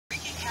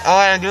Oh,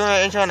 I'm doing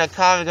an intro in the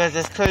car because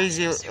there's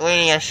crazy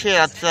raining as shit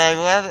outside.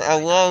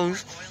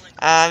 Lowe's.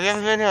 We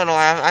haven't been here in a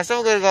while. I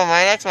still gonna go to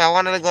my next one. I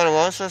wanted to go to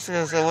Lowe's first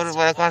because it would have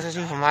been across the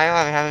street from my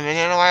home. We haven't been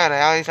here in a while, and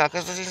I already saw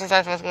Christmas tree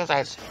inside, so let's go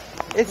inside.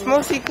 It's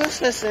mostly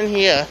Christmas in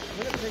here.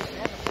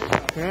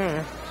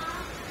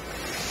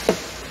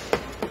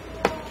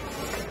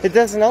 It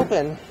doesn't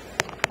open.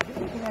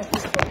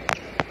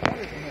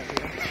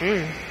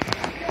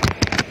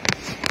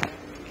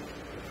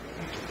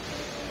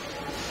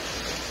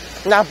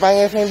 Not buying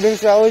anything big,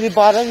 so I already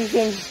bought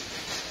everything.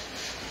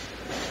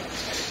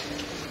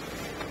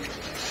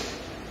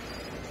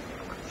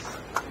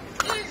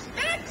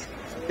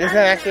 This one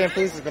actually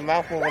improves the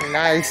mouth moving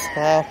nice.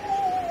 Wow.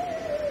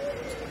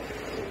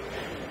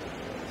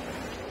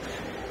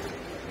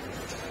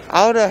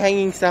 All the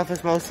hanging stuff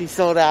is mostly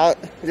sold out.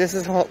 This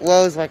is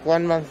Lowe's like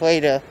 1 month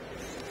later.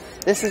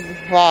 This is,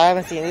 wow, I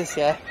haven't seen this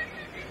yet.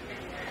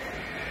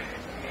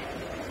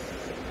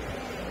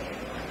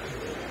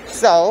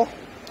 So,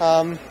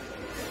 well,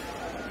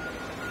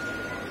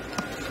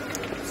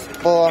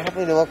 I'm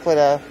happy to look for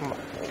the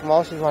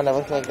Moshe's one that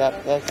looks like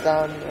that. That's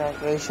down in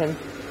operation.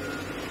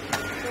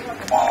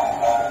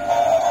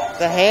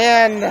 The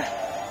hand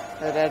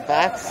of that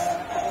box.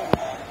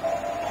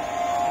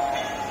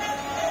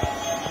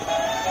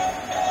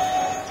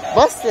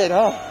 Busted,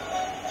 huh?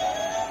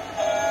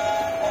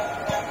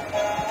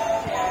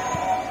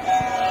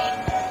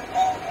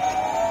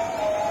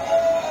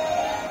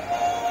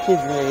 He's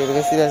an idiot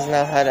because he doesn't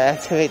know how to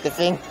activate the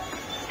thing.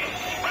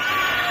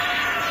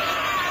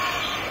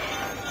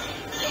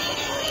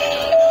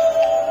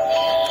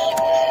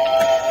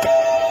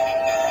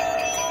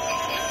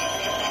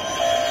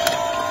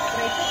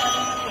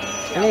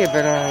 I need a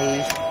better one of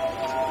these.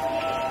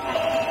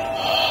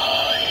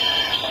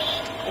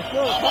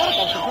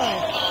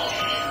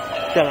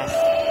 Dumbass.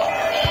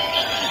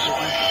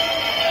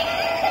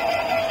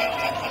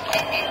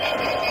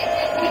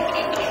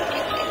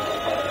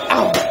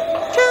 Ow!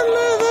 Come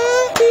over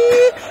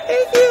here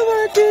if you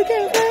want to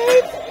get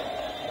right.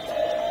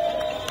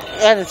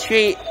 That's a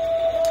treat.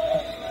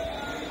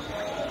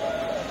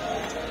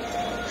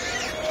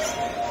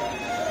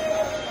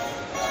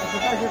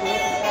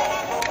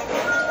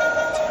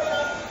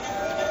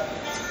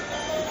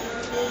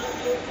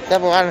 They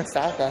have a lot of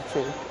stock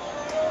actually.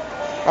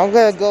 I'm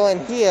gonna go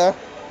in here.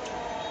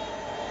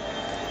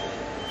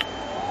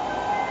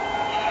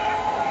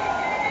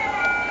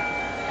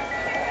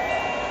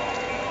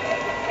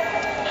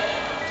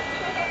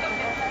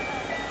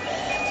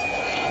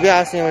 Yeah,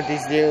 I've seen what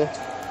these do.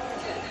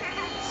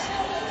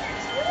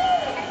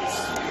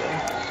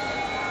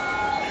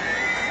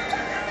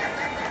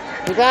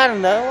 We got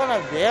another one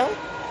up there?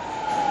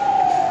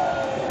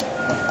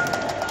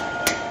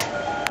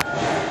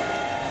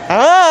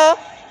 Hello?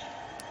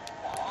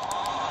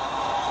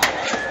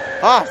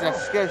 Oh, that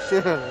scared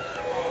shit out of me.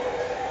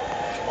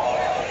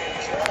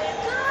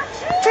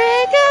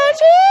 Trick or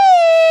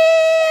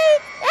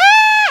treat! Ah!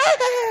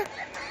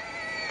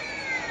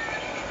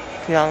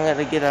 Yeah, I'm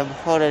gonna get a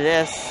hold of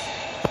this.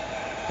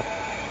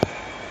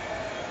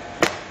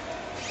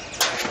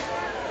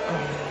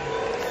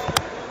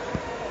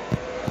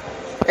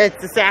 It's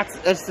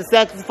the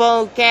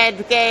saxophone cat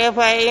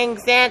playing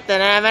Santa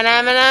Nama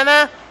Nama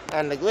Nama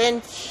and the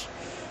Grinch,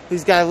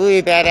 who's got a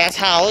really badass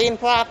Halloween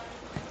prop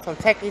from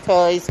Techie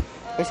Toys,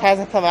 which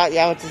hasn't come out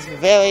yet, which is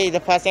very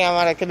depressing. I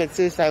want to commit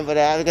suicide with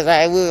that because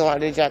I really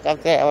wanted to jack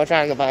up there. I was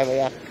trying to go buy it, but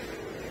yeah.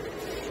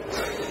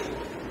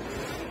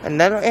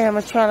 Another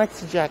animatronic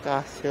to jack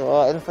off to,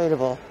 or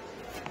inflatable.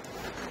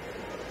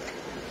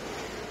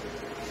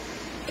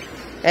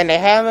 And they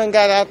haven't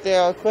got out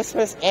their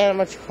Christmas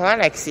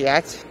animatronics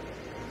yet.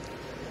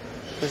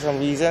 For some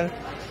reason.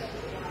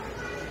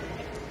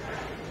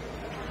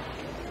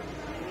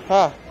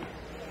 Huh.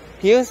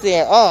 Here's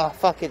the, oh,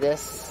 fuck it,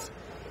 this.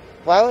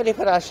 Why would they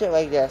put out shit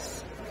like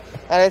this?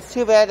 And it's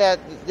too bad that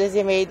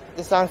Disney made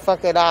the song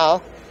Fuck It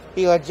All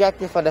be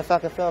rejected for the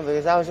fucking film,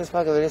 because I was just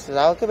fucking ridiculous.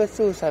 I would commit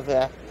suicide for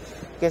that.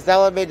 Because that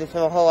would have made the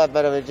film a whole lot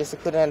better if it just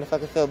couldn't end the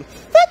fucking film.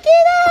 Fuck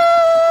it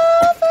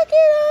all! Fuck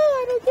it all!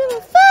 I don't give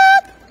a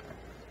fuck!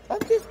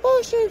 Fuck this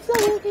bullshit, it's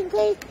not working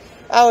great.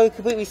 I would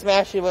completely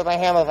smash it with my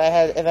hammer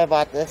if I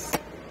bought this.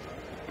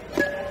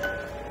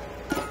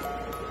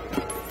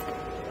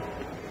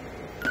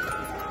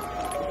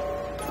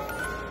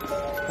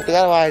 I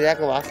got a lot of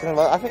Jack-O' Boxes.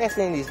 I think I've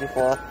seen these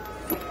before.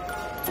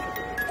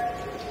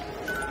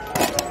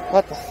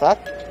 What the fuck?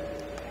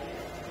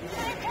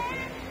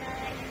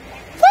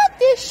 Fuck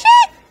this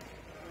shit!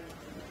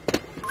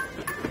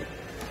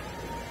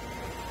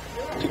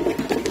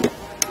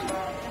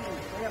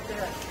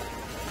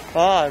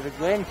 Oh, the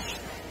Grinch.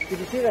 Did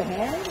you see the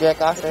hand? Yeah,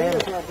 gosh, I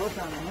am.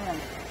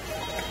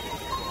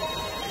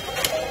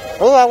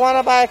 Oh, I want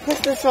to buy a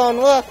Christmas phone,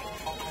 look.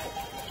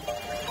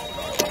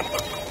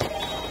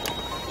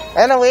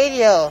 And a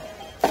radio.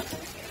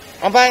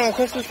 I'm buying a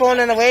Christmas phone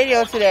and a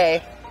radio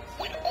today.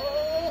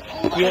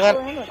 You want?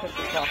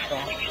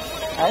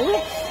 Are you?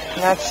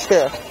 Not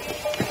sure.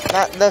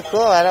 Not the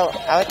cool. I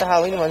like the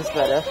Halloween ones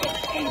better.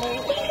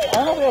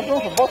 I know we have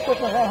room for both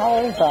Christmas and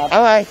Halloween tops.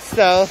 Alright,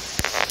 so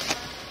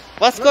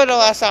let's go to the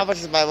last shop, which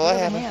is my boy.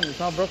 Look at the hand,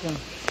 it's all broken.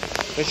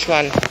 Which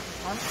one?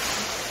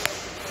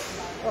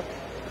 Look.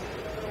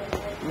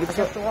 You Look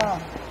at the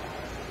wall.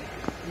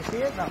 You see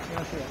it? No, you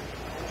don't see it.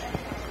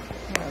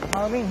 Yeah, it's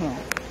Halloween here.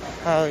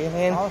 Oh, you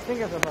mean? All the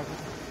fingers are broken.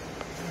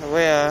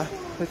 Where?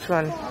 Which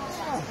one?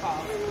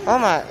 Oh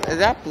my, is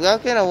that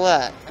broken or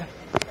what?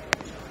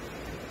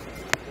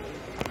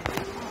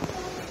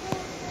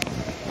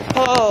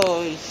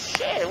 Holy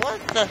shit, what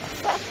the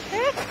fuck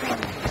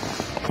happened?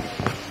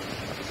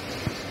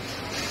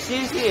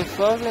 Seriously, if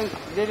Frozen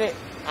did it,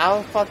 I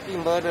would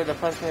fucking murder the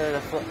person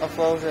of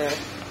Frozen.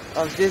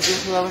 Of Disney,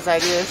 whoever's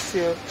idea is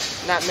to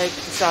not make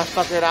the song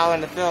fuck it out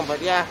in the film,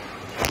 but yeah.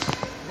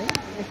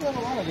 They still have a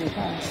lot of these,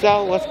 huh?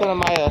 So, what's going to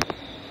Maya?